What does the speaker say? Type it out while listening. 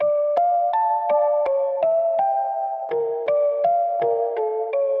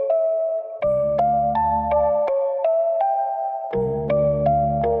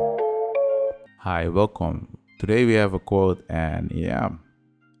Hi, welcome. Today we have a quote, and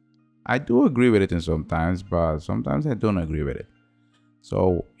I do agree with it in sometimes, but sometimes I don't agree with it.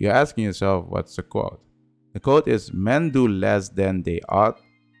 So you're asking yourself, what's the quote? The quote is: Men do less than they ought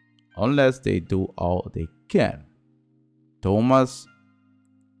unless they do all they can. Thomas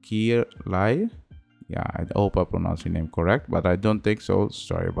Carlyle. Yeah, I hope I pronounced your name correct, but I don't think so.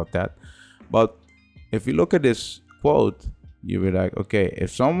 Sorry about that. But if you look at this quote, you'll be like, okay,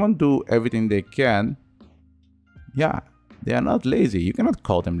 if someone do everything they can, yeah, they are not lazy. You cannot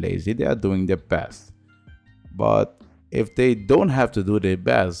call them lazy. They are doing their best. But if they don't have to do their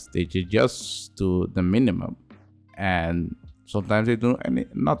best, they just do the minimum. And sometimes they do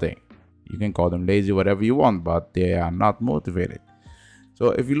nothing. You can call them lazy, whatever you want, but they are not motivated.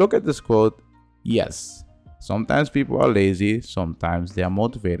 So if you look at this quote, yes, sometimes people are lazy. Sometimes they are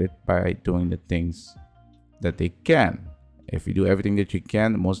motivated by doing the things that they can. If you do everything that you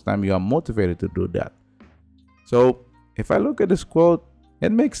can, most of the time you are motivated to do that. So if I look at this quote,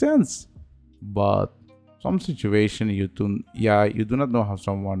 it makes sense. But some situation you do not know how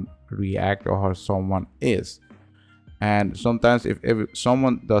someone react or how someone is. And sometimes if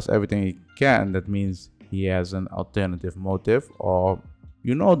someone does everything he can, that means he has an alternative motive, or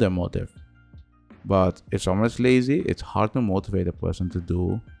you know their motive. But if someone is lazy, it's hard to motivate a person to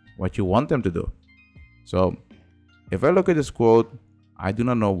do what you want them to do. So if I look at this quote, I do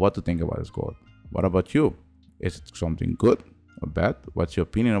not know what to think about this quote. What about you? Is it something good or bad? What's your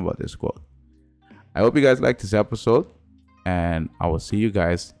opinion about this quote? I hope you guys liked this episode, and I will see you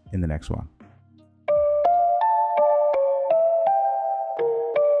guys in the next one.